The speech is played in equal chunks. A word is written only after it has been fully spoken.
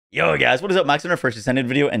Yo guys, what is up? Max on our first Descendant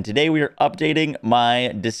video, and today we are updating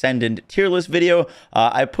my Descendant tier list video.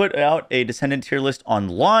 I put out a Descendant tier list on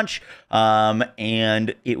launch,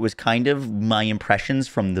 and it was kind of my impressions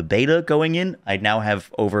from the beta going in. I now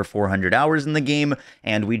have over 400 hours in the game,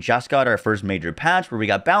 and we just got our first major patch where we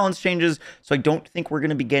got balance changes, so I don't think we're going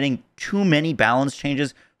to be getting too many balance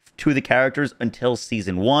changes to the characters until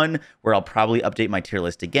Season 1, where I'll probably update my tier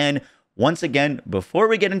list again. Once again, before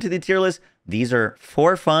we get into the tier list, these are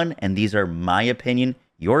for fun, and these are my opinion.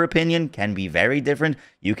 Your opinion can be very different.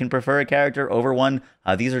 You can prefer a character over one.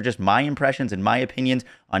 These are just my impressions and my opinions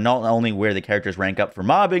on not only where the characters rank up for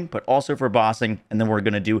mobbing, but also for bossing. And then we're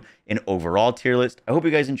going to do an overall tier list. I hope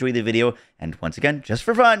you guys enjoy the video. And once again, just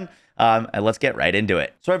for fun, let's get right into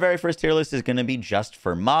it. So our very first tier list is going to be just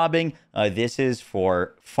for mobbing. This is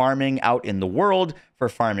for farming out in the world, for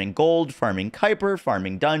farming gold, farming Kuiper,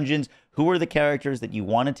 farming dungeons. Who are the characters that you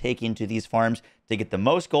want to take into these farms to get the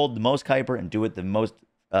most gold, the most Kuiper, and do it the most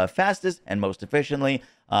fastest and most efficiently?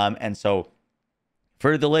 And so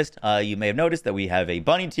for the list, you may have noticed that we have a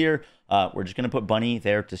bunny tier. We're just going to put bunny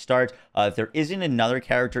there to start. There isn't another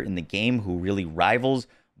character in the game who really rivals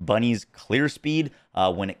Bunny's clear speed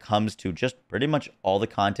when it comes to just pretty much all the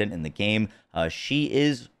content in the game. She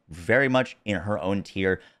is very much in her own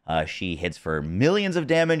tier. She hits for millions of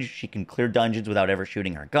damage. She can clear dungeons without ever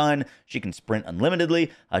shooting her gun. She can sprint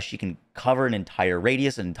unlimitedly. She can cover an entire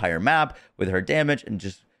radius, an entire map with her damage, and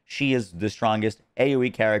just she is the strongest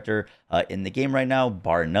AoE character in the game right now,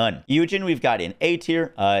 bar none. Eugen, we've got in A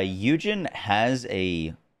tier. Eugen has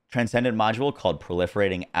a Transcendent module called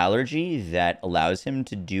Proliferating Allergy that allows him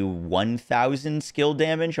to do 1,000 skill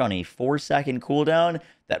damage on a 4-second cooldown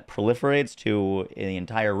that proliferates to the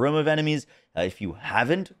entire room of enemies. If you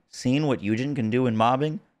haven't seen what Eugen can do in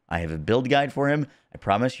mobbing, I have a build guide for him. I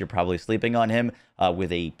promise you're probably sleeping on him.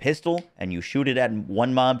 With a pistol, and you shoot it at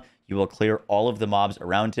one mob, you will clear all of the mobs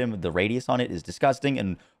around him. The radius on it is disgusting.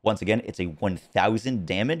 And once again, it's a 1,000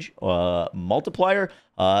 damage multiplier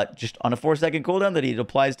just on a 4-second cooldown that he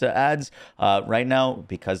applies to ads right now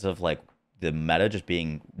because of like the meta just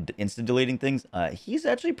being instant deleting things. He's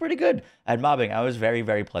actually pretty good at mobbing. I was very,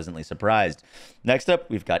 very pleasantly surprised. Next up,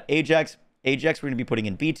 we've got Ajax. Ajax, we're going to be putting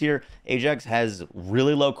in B tier. Ajax has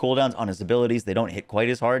really low cooldowns on his abilities. They don't hit quite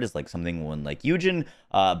as hard as like something like Eugen,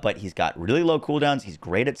 but he's got really low cooldowns. He's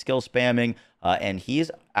great at skill spamming, and he's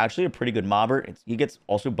actually a pretty good mobber. He gets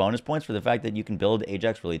also bonus points for the fact that you can build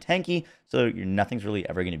Ajax really tanky, so nothing's really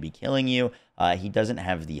ever going to be killing you. He doesn't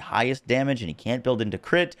have the highest damage, and he can't build into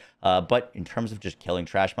crit, but in terms of just killing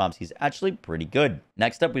trash mobs, he's actually pretty good.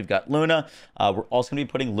 Next up, we've got Luna. We're also going to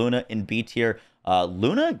be putting Luna in B tier.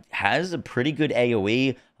 Luna has a pretty good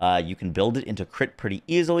AoE. You can build it into crit pretty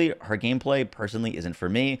easily. Her gameplay personally isn't for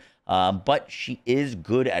me, but she is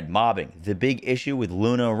good at mobbing. The big issue with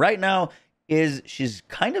Luna right now is she's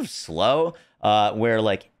kind of slow, where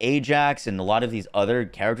like Ajax and a lot of these other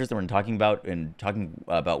characters that we're talking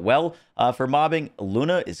about well for mobbing,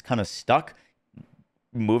 Luna is kind of stuck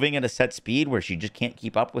moving at a set speed where she just can't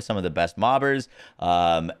keep up with some of the best mobbers,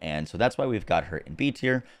 and so that's why we've got her in B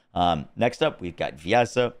tier. Next up, we've got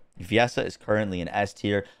Viessa. Viessa is currently in S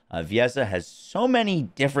tier. Viessa has so many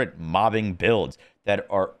different mobbing builds that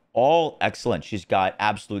are all excellent. She's got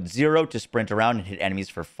absolute 0 to sprint around and hit enemies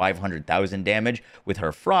for 500,000 damage with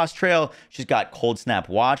her Frost Trail. She's got Cold Snap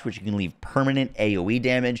Watch, which you can leave permanent AoE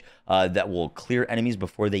damage that will clear enemies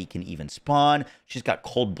before they can even spawn. She's got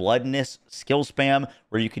Cold Bloodness skill spam,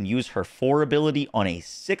 where you can use her 4 ability on a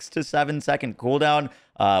 6 to 7 second cooldown,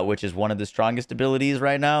 which is one of the strongest abilities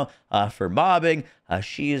right now for mobbing.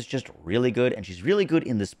 She is just really good, and she's really good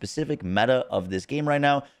in the specific meta of this game right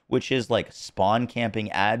now, which is like spawn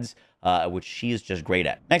camping ads, which she is just great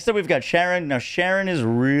at. Next up, we've got Sharon. Now, Sharon is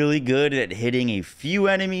really good at hitting a few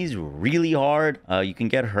enemies really hard. You can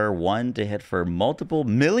get her one to hit for multiple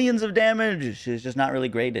millions of damage. She's just not really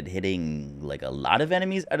great at hitting like a lot of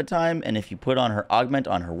enemies at a time. And if you put on her augment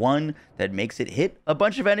on her one that makes it hit a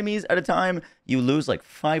bunch of enemies at a time, you lose like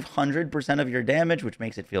 500% of your damage, which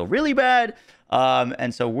makes it feel really bad.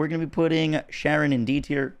 And so we're going to be putting Sharon in D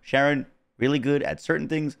tier. Sharon, really good at certain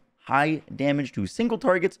things. High damage to single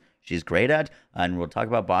targets, she's great at, and we'll talk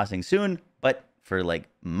about bossing soon, but for like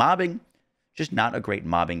mobbing, just not a great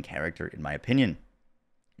mobbing character in my opinion.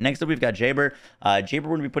 Next up, we've got Jaber. Jaber we're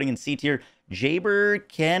going to be putting in C tier. Jaber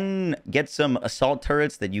can get some assault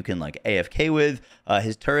turrets that you can like AFK with.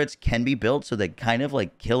 His turrets can be built so they kind of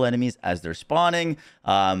like kill enemies as they're spawning.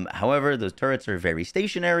 However, those turrets are very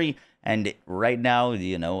stationary, and right now,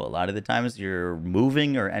 you know, a lot of the times you're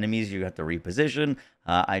moving or enemies you have to reposition.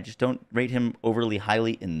 I just don't rate him overly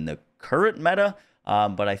highly in the current meta.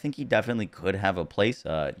 But I think he definitely could have a place,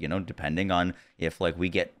 you know, depending on if like we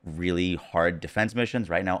get really hard defense missions.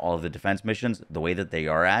 Right now, all of the defense missions, the way that they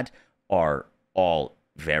are all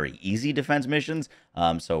very easy defense missions.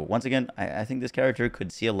 So once again, I think this character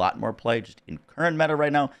could see a lot more play just in current meta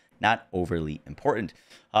right now. Not overly important.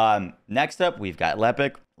 Next up, we've got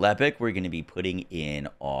Lepic. Lepic, we're going to be putting in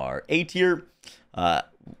our A tier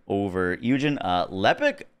over Eugen.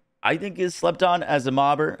 Lepic, I think, is slept on as a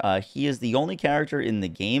mobber. He is the only character in the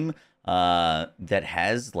game that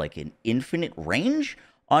has like an infinite range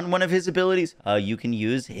on one of his abilities. You can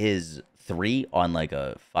use his 3 on like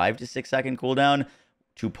a 5 to 6 second cooldown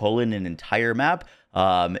to pull in an entire map.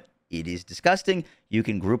 It is disgusting. You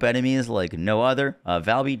can group enemies like no other.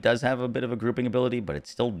 Valby does have a bit of a grouping ability, but it's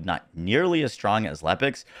still not nearly as strong as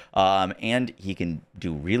Lepic's. And he can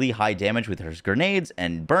do really high damage with his grenades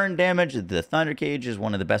and burn damage. The Thunder Cage is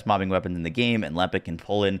one of the best mobbing weapons in the game, and Lepic can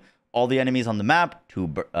pull in all the enemies on the map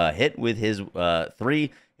to hit with his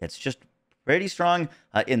 3. It's just pretty strong.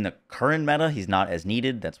 In the current meta, he's not as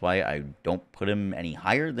needed. That's why I don't put him any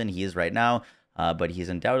higher than he is right now. But he's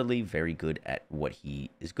undoubtedly very good at what he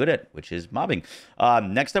is good at, which is mobbing.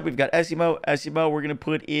 Next up, we've got Essimo. Essimo, we're going to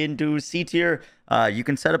put into C tier. You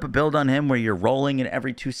can set up a build on him where you're rolling, and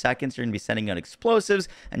every 2 seconds you're going to be sending out explosives,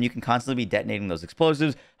 and you can constantly be detonating those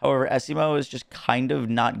explosives. However, Essimo is just kind of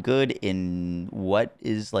not good in what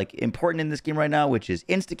is like important in this game right now, which is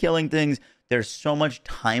insta-killing things. There's so much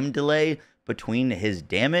time delay between his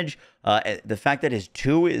damage. The fact that his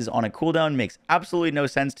 2 is on a cooldown makes absolutely no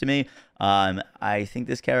sense to me. I think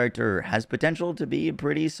this character has potential to be a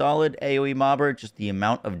pretty solid AoE mobber. Just the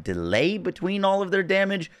amount of delay between all of their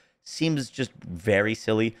damage seems just very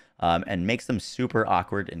silly, and makes them super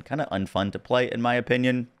awkward and kind of unfun to play, in my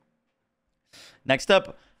opinion. Next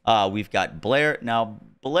up, we've got Blair. Now,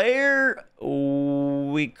 Blair,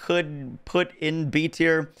 we could put in B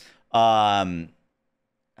tier.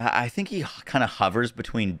 I think he kind of hovers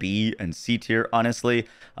between B and C tier, honestly.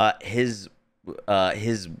 His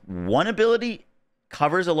 1 ability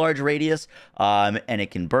covers a large radius, and it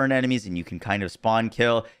can burn enemies, and you can kind of spawn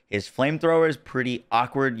kill. His flamethrower is pretty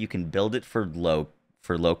awkward. You can build it for low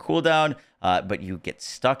cooldown, but you get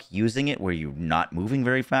stuck using it where you're not moving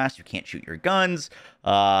very fast. You can't shoot your guns.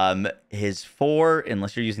 His 4,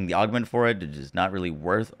 unless you're using the augment for it, it is not really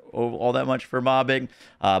worth all that much for mobbing,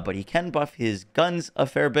 but he can buff his guns a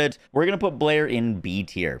fair bit. We're going to put Blair in B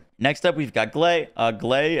tier. Next up, we've got Glay.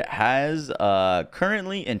 Glay has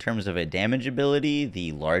currently, in terms of a damage ability,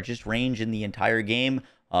 the largest range in the entire game.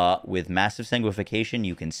 With massive sanguification,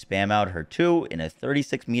 you can spam out her 2 in a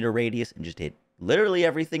 36-meter radius and just hit literally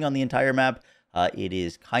everything on the entire map. It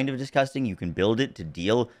is kind of disgusting. You can build it to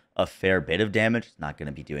deal a fair bit of damage. It's not going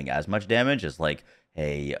to be doing as much damage as like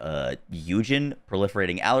a Eugen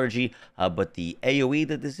proliferating allergy, but the AoE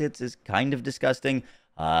that this hits is kind of disgusting,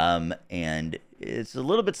 and it's a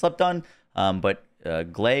little bit slept on. But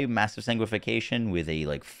Glay massive sanguification with a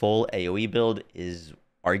like full AoE build is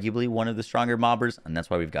arguably one of the stronger mobbers, and that's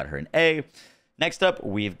why we've got her in A. Next up,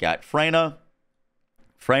 we've got Freyna.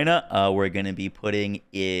 Freyna, we're going to be putting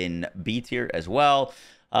in B tier as well.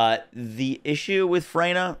 The issue with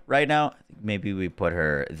Freyna right now, I think maybe we put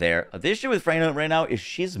her there. The issue with Freyna right now is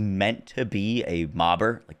she's meant to be a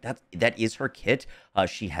mobber. Like that is her kit.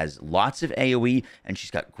 She has lots of AoE and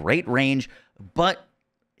she's got great range, but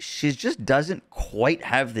she just doesn't quite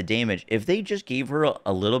have the damage. If they just gave her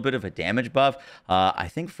a little bit of a damage buff, I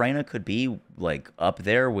think Freyna could be like up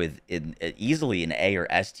there with easily an A or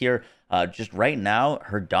S tier. Just right now,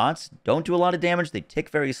 her dots don't do a lot of damage. They tick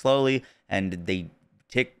very slowly, and they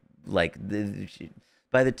tick like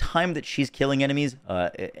by the time that she's killing enemies,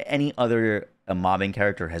 any other mobbing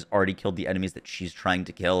character has already killed the enemies that she's trying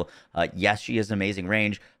to kill. Yes, she has amazing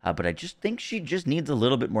range, but I just think she just needs a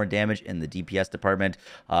little bit more damage in the DPS department,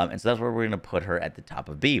 and so that's where we're going to put her at the top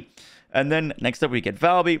of B. And then next up, we get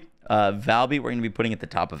Valby. Valby, we're going to be putting at the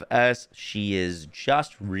top of S. She is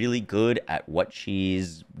just really good at what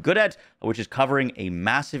she's good at, which is covering a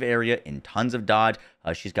massive area in tons of dot.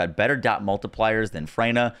 She's got better dot multipliers than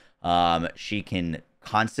Freyna. She can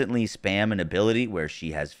constantly spam an ability where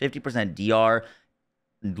she has 50% DR,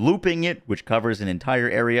 looping it, which covers an entire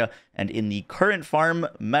area. And in the current farm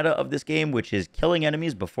meta of this game, which is killing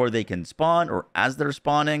enemies before they can spawn or as they're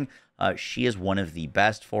spawning, she is one of the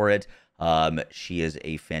best for it. She is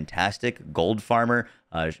a fantastic gold farmer.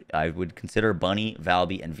 I would consider Bunny,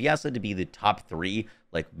 Valby, and Viessa to be the top 3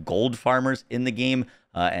 like gold farmers in the game,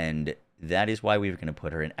 and that is why we're going to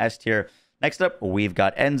put her in S tier. Next up, we've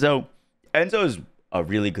got Enzo. Enzo is a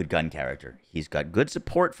really good gun character. He's got good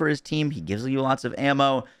support for his team. He gives you lots of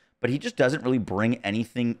ammo, but he just doesn't really bring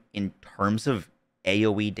anything in terms of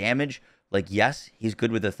AoE damage. Like, yes, he's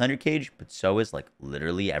good with the Thunder Cage, but so is like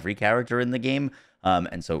literally every character in the game.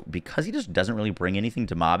 And so because he just doesn't really bring anything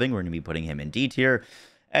to mobbing, we're going to be putting him in D tier.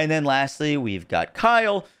 And then lastly, we've got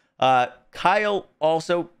Kyle. Kyle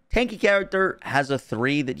also tanky character, has a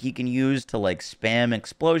 3 that he can use to like spam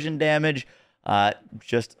explosion damage.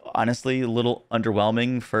 Just honestly a little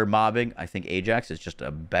underwhelming for mobbing. I think Ajax is just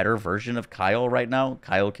a better version of Kyle right now.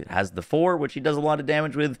 Kyle has the 4, which he does a lot of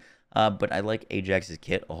damage with. But I like Ajax's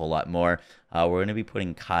kit a whole lot more. We're going to be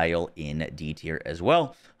putting Kyle in D tier as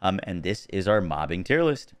well. And this is our mobbing tier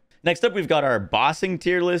list. Next up, we've got our bossing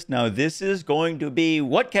tier list. Now, this is going to be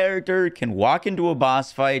what character can walk into a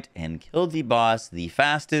boss fight and kill the boss the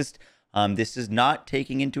fastest. This is not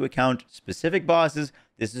taking into account specific bosses.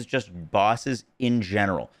 This is just bosses in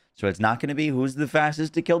general. So it's not going to be who's the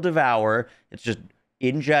fastest to kill Devourer. It's just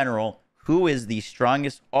in general, who is the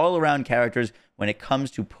strongest all-around characters when it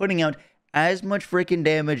comes to putting out as much freaking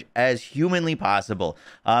damage as humanly possible.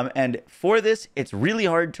 And for this, it's really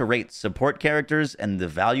hard to rate support characters and the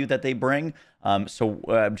value that they bring. So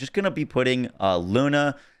I'm just going to be putting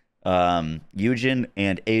Luna, Eugen,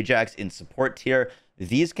 and Ajax in support tier.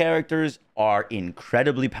 These characters are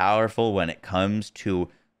incredibly powerful when it comes to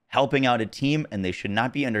helping out a team, and they should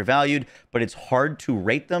not be undervalued, but it's hard to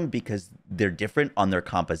rate them because they're different on their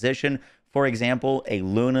composition. For example, a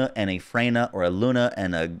Luna and a Freyna, or a Luna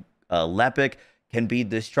and a Lepic can be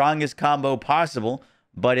the strongest combo possible,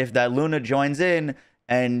 but if that Luna joins in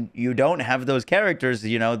and you don't have those characters,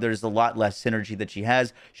 you know, there's a lot less synergy that she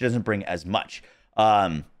has. She doesn't bring as much.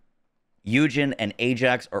 Eugen and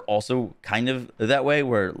Ajax are also kind of that way,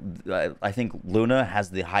 where I think Luna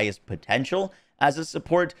has the highest potential as a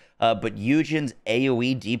support, but Eugen's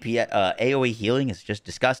AoE DPS, AoE healing is just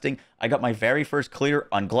disgusting. I got my very first clear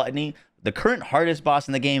on Gluttony, the current hardest boss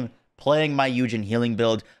in the game, playing my Eugen healing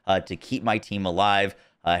build to keep my team alive.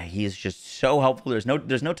 He is just so helpful.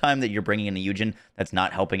 There's no time that you're bringing in a Eugen that's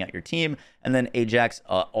not helping out your team. And then Ajax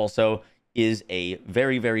also is a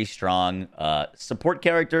very, very strong support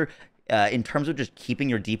character. In terms of just keeping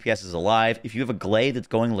your DPSs alive. If you have a Glade that's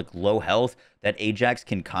going like low health, that Ajax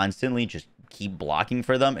can constantly just keep blocking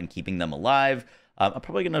for them and keeping them alive. I'm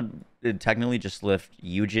probably going to technically just lift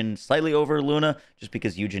Eugen slightly over Luna, just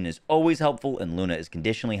because Eugen is always helpful and Luna is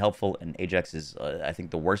conditionally helpful, and Ajax is, I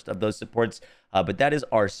think, the worst of those supports. But that is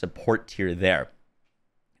our support tier there.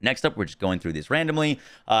 Next up, we're just going through this randomly.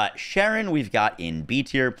 Sharon, we've got in B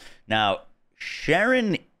tier. Now,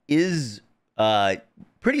 Sharon is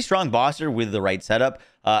pretty strong bosser with the right setup.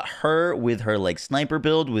 Her with her like sniper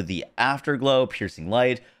build with the afterglow, piercing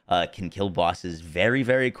light, can kill bosses very,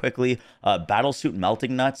 very quickly. Battlesuit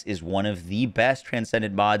Melting Nuts is one of the best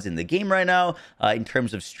Transcendent mods in the game right now in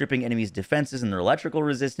terms of stripping enemies' defenses and their electrical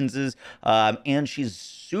resistances. And she's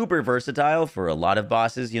super versatile for a lot of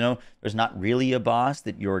bosses. You know, there's not really a boss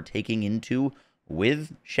that you're taking into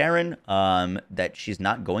with Sharon that she's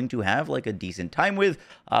not going to have like a decent time with,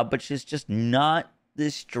 but she's just not the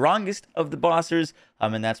strongest of the bossers,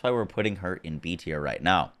 and that's why we're putting her in B tier right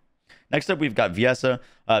now. Next up, we've got Viessa.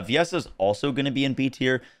 Viessa is also going to be in B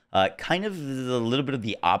tier. Kind of a little bit of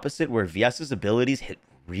the opposite, where Viessa's abilities hit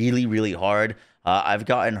really, really hard. I've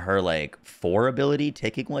gotten her like 4 ability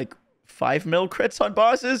taking like 5 mil crits on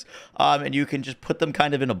bosses, and you can just put them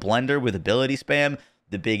kind of in a blender with ability spam.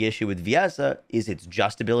 The big issue with Viessa is it's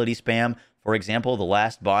just ability spam. For example, the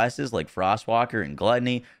last bosses like Frostwalker and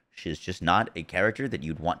Gluttony, she's just not a character that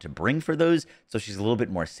you'd want to bring for those. So she's a little bit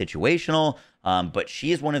more situational, but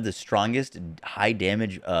she is one of the strongest high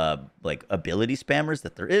damage like ability spammers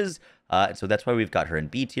that there is. So that's why we've got her in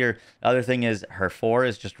B tier. The other thing is her 4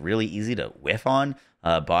 is just really easy to whiff on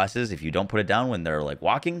bosses. If you don't put it down when they're like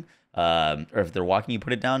walking, or if they're walking, you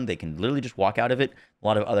put it down, they can literally just walk out of it. A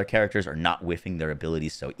lot of other characters are not whiffing their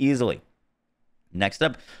abilities so easily. Next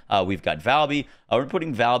up, we've got Valby. We're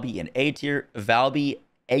putting Valby in A tier. Valby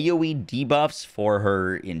AoE debuffs for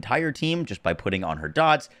her entire team just by putting on her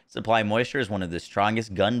dots. Supply Moisture is one of the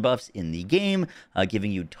strongest gun buffs in the game,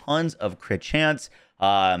 giving you tons of crit chance.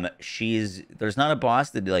 There's not a boss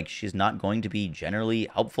that like she's not going to be generally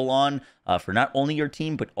helpful on for not only your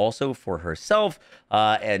team but also for herself,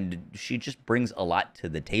 and she just brings a lot to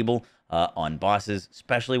the table on bosses,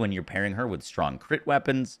 especially when you're pairing her with strong crit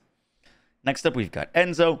weapons. Next up, we've got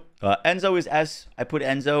Enzo. Enzo is S. I put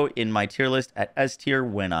Enzo in my tier list at S tier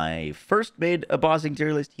when I first made a bossing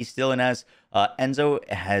tier list. He's still an S. Enzo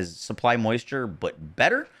has Supply Moisture, but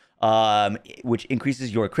better, which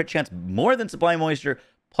increases your crit chance more than Supply Moisture.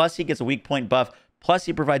 Plus, he gets a weak point buff. Plus,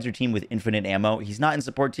 he provides your team with infinite ammo. He's not in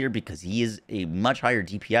support tier because he is a much higher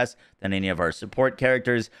DPS than any of our support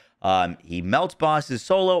characters. He melts bosses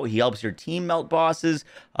solo. He helps your team melt bosses.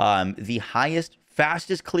 The highest,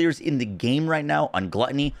 fastest clears in the game right now on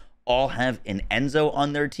Gluttony all have an Enzo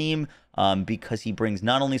on their team, because he brings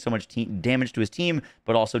not only so much damage to his team,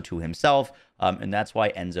 but also to himself. And that's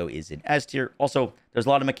why Enzo is in S tier. Also, there's a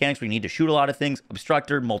lot of mechanics where you need to shoot a lot of things.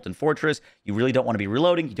 Obstructor, Molten Fortress. You really don't want to be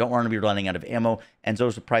reloading. You don't want to be running out of ammo.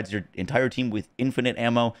 Enzo provides your entire team with infinite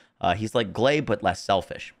ammo. He's like Glay, but less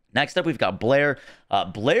selfish. Next up, we've got Blair.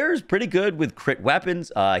 Blair's pretty good with crit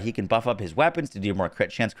weapons. He can buff up his weapons to do more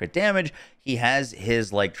crit chance, crit damage. He has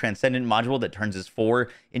his like Transcendent module that turns his 4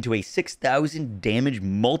 into a 6,000 damage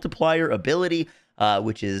multiplier ability,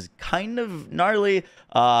 which is kind of gnarly.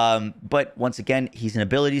 But once again, he's an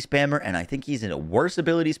ability spammer, and I think he's a worse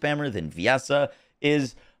ability spammer than Viesa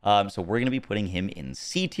is. So we're going to be putting him in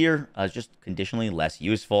C tier, just conditionally less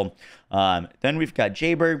useful. Then we've got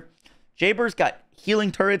Jaber. Jaber's got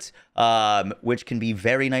healing turrets, which can be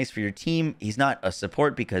very nice for your team. He's not a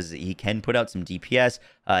support because he can put out some DPS.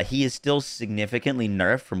 He is still significantly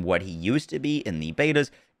nerfed from what he used to be in the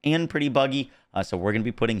betas and pretty buggy. So we're going to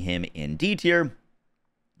be putting him in D tier.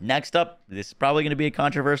 Next up, this is probably going to be a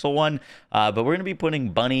controversial one, but we're going to be putting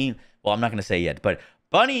Bunny. Well, I'm not going to say yet, but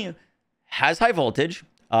Bunny has high voltage.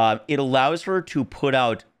 It allows her to put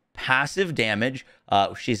out passive damage.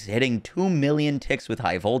 She's hitting 2 million ticks with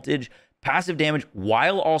high voltage. Passive damage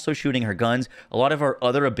while also shooting her guns. A lot of our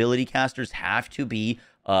other ability casters have to be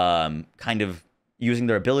kind of using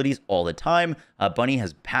their abilities all the time. Bunny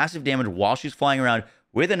has passive damage while she's flying around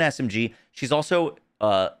with an SMG. She's also,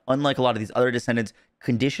 unlike a lot of these other Descendants,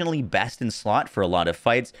 conditionally best in slot for a lot of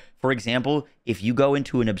fights. For example, if you go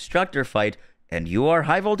into an Obstructor fight and you are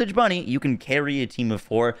high voltage Bunny, you can carry a team of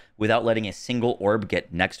 4 without letting a single orb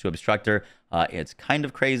get next to Obstructor. It's kind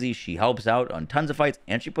of crazy. She helps out on tons of fights,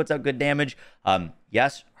 and she puts out good damage.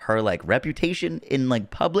 Yes, her like reputation in like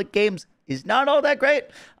public games is not all that great.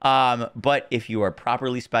 But if you are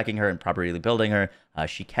properly speccing her and properly building her,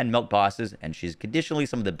 she can melt bosses, and she's conditionally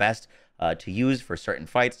some of the best to use for certain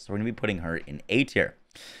fights. So we're going to be putting her in A tier.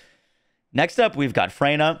 Next up, we've got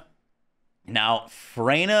Freyna. Now,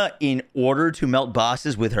 Freyna, in order to melt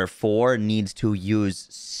bosses with her 4, needs to use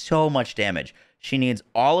so much damage. She needs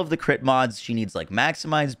all of the crit mods. She needs like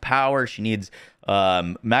maximized power. She needs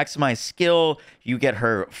maximized skill. You get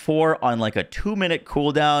her 4 on like a 2-minute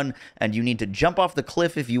cooldown, and you need to jump off the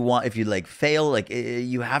cliff if you want. If you like fail, like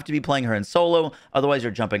you have to be playing her in solo. Otherwise,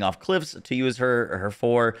 you're jumping off cliffs to use her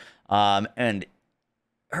 4. And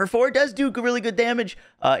her 4 does do really good damage.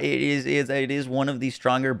 It is one of the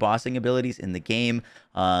stronger bossing abilities in the game.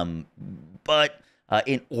 But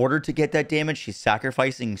in order to get that damage, she's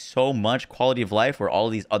sacrificing so much quality of life where all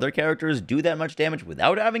of these other characters do that much damage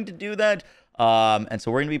without having to do that. And so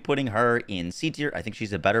we're going to be putting her in C tier. I think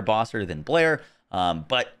she's a better bosser than Blair.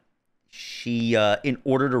 But she, in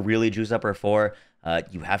order to really juice up her 4,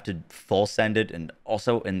 you have to full send it. And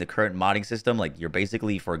also in the current modding system, like you're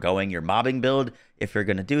basically foregoing your mobbing build if you're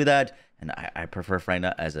going to do that. And I prefer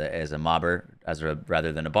Freyna as a mobber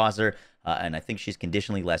rather than a bosser. And I think she's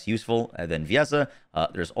conditionally less useful than Viesa.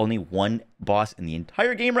 There's only one boss in the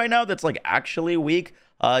entire game right now that's like actually weak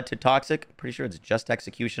to Toxic. Pretty sure it's just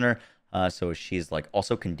Executioner. So she's like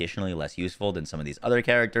also conditionally less useful than some of these other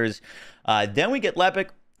characters. Then we get Lepic.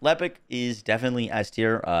 Lepic is definitely S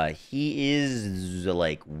tier. He is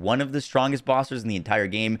like one of the strongest bossers in the entire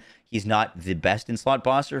game. He's not the best in slot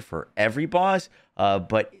bosser for every boss,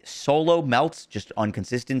 but solo melts just on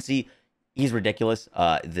consistency. He's ridiculous.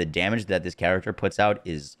 The damage that this character puts out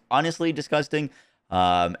is honestly disgusting.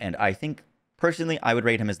 And I think personally, I would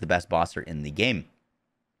rate him as the best bosser in the game.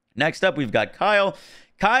 Next up, we've got Kyle.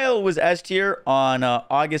 Kyle was S tier on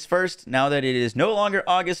August 1st. Now that it is no longer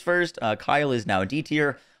August 1st, Kyle is now D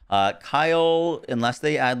tier. Kyle, unless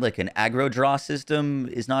they add like an aggro draw system,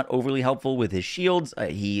 is not overly helpful with his shields.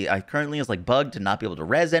 He currently is like bugged to not be able to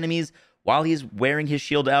res enemies while he's wearing his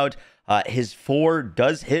shield out. His 4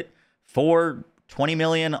 does hit for 20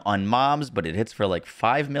 million on mobs, but it hits for like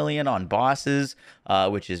 5 million on bosses,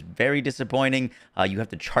 which is very disappointing. You have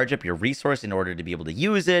to charge up your resource in order to be able to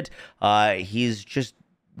use it. He's just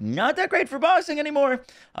not that great for bossing anymore.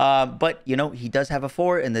 But, you know, he does have a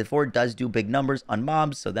 4, and the 4 does do big numbers on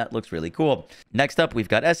mobs, so that looks really cool. Next up, we've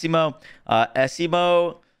got Essimo.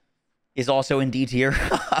 Essimo is also in D tier.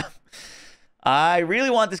 I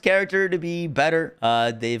really want this character to be better.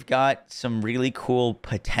 They've got some really cool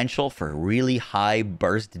potential for really high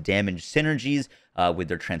burst damage synergies with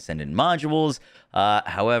their Transcendent modules.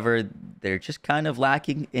 However, they're just kind of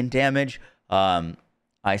lacking in damage.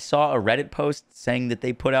 I saw a Reddit post saying that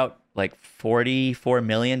they put out like 44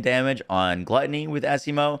 million damage on Gluttony with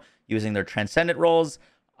Essimo using their Transcendent rolls.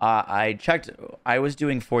 I checked. I was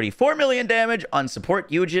doing 44 million damage on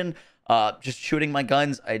support Eugen. Just shooting my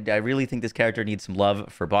guns. I really think this character needs some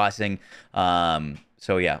love for bossing.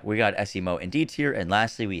 So yeah, we got SEMO in D tier. And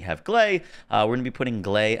lastly, we have Glay. We're going to be putting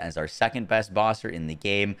Glay as our second best bosser in the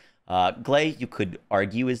game. Glay, you could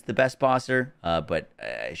argue, is the best bosser, but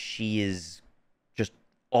she is just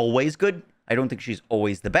always good. I don't think she's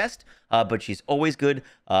always the best, but she's always good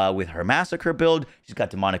with her Massacre build. She's got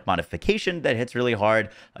Demonic Modification that hits really hard.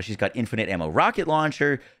 She's got Infinite Ammo Rocket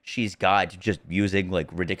Launcher. She's got just using like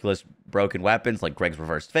ridiculous broken weapons like Greg's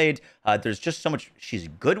Reversed Fade. There's just so much she's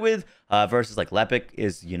good with versus like Lepic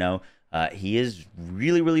is, you know, he is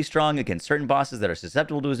really, really strong against certain bosses that are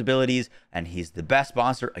susceptible to his abilities, and he's the best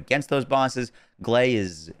bosser against those bosses. Glay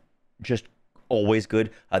is just always good.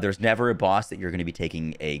 There's never a boss that you're going to be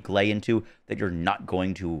taking a Glay into that you're not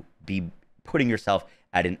going to be putting yourself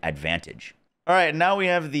at an advantage. All right, now we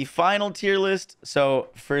have the final tier list. So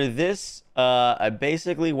for this, I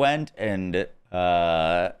basically went and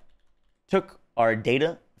took our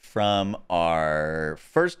data from our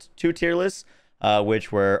first two tier lists,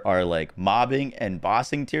 which were our like mobbing and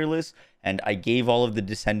bossing tier lists, and I gave all of the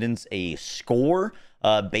descendants a score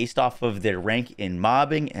based off of their rank in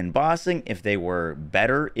mobbing and bossing. If they were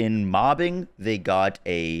better in mobbing, they got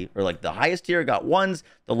or like the highest tier got 1s,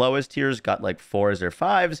 the lowest tiers got like 4s or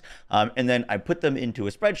 5s. And then I put them into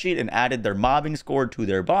a spreadsheet and added their mobbing score to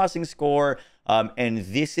their bossing score. And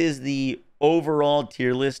this is the overall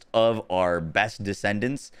tier list of our best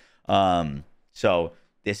descendants. So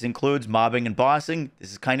this includes mobbing and bossing.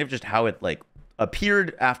 This is kind of just how it like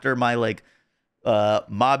appeared after my like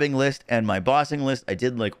mobbing list and my bossing list. I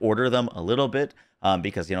did like order them a little bit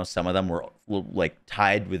because, you know, some of them were like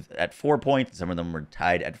tied with at 4 points, some of them were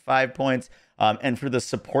tied at 5 points. And for the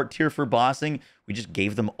support tier for bossing, we just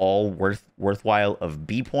gave them all worthwhile of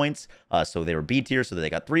B points. So they were B tier, so they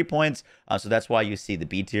got 3 points. So that's why you see the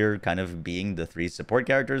B tier kind of being the 3 support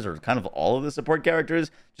characters, or kind of all of the support characters,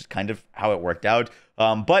 just kind of how it worked out.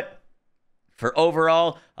 But for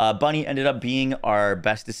overall, Bunny ended up being our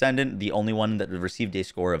best descendant, the only one that received a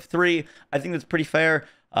score of 3. I think that's pretty fair.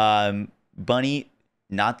 Bunny,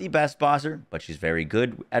 not the best bosser, but she's very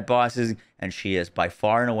good at bosses, and she is by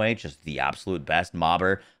far and away just the absolute best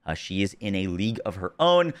mobber. She is in a league of her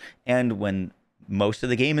own, and when most of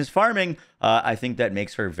the game is farming, I think that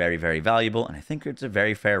makes her very, very valuable, and I think it's a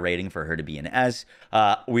very fair rating for her to be an S.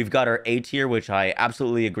 We've got our A tier, which I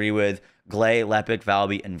absolutely agree with. Glay, Lepic,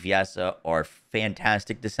 Valby, and Viesa are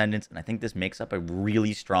fantastic descendants, and I think this makes up a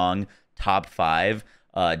really strong top 5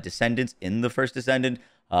 descendants in the first descendant.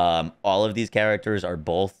 All of these characters are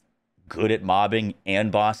both good at mobbing and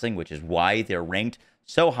bossing, which is why they're ranked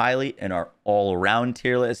so highly in our all-around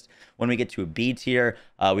tier list. When we get to a B tier,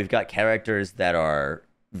 we've got characters that are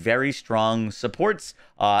very strong supports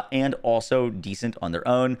and also decent on their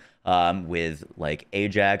own, with like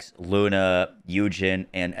Ajax, Luna, Eugen,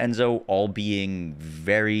 and Enzo all being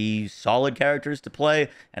very solid characters to play,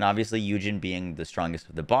 and obviously Eugen being the strongest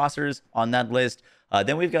of the bossers on that list.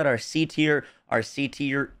 Then we've got our C tier. Our C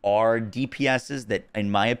tier are DPSs that, in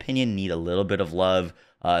my opinion, need a little bit of love,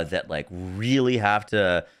 that like really have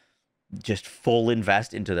to just full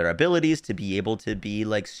invest into their abilities to be able to be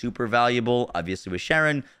like super valuable. Obviously with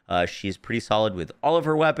Sharon, she's pretty solid with all of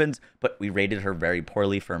her weapons, but we rated her very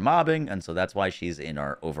poorly for mobbing, and so that's why she's in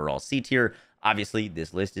our overall C tier. Obviously,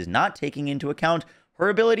 this list is not taking into account her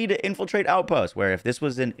ability to infiltrate outposts, where if this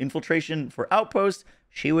was an infiltration for outposts,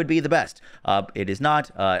 she would be the best. It is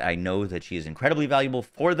not. I know that she is incredibly valuable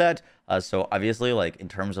for that. So obviously, like in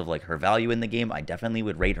terms of like her value in the game, I definitely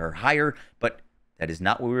would rate her higher, but that is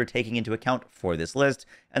not what we were taking into account for this list.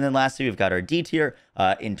 And then lastly, we've got our D tier.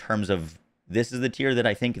 In terms of, this is the tier that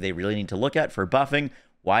I think they really need to look at for buffing.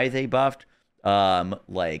 Why they buffed,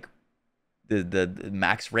 like the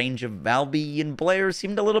max range of Valby and Blair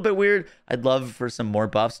seemed a little bit weird. I'd love for some more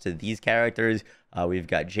buffs to these characters. We've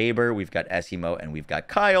got Jaber, we've got SEMO, and we've got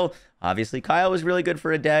Kyle. Obviously, Kyle was really good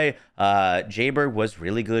for a day. Jaber was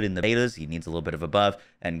really good in the betas. He needs a little bit of a buff.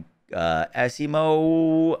 And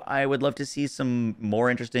SEMO, I would love to see some more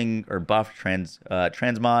interesting or buffed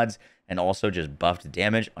transmods, and also just buffed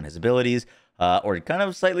damage on his abilities, or kind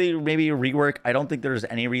of slightly maybe rework. I don't think there's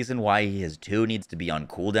any reason why his 2 needs to be on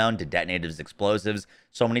cooldown to detonate his explosives.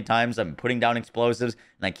 So many times I'm putting down explosives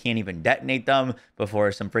and I can't even detonate them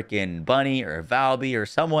before some freaking Bunny or Valby or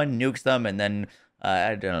someone nukes them, and then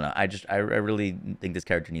I don't know. I really think this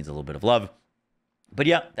character needs a little bit of love. But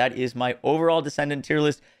yeah, that is my overall Descendant tier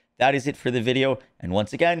list. that is it for the video. And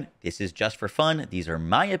once again, this is just for fun. These are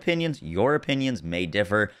my opinions. Your opinions may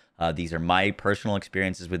differ. These are my personal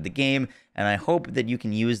experiences with the game, and I hope that you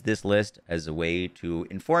can use this list as a way to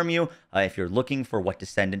inform you if you're looking for what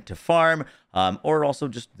Descendant to farm, or also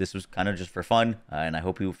just this was kind of just for fun, and I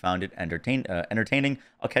hope you found it entertaining.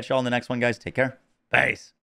 I'll catch you all in the next one, guys. Take care. Peace.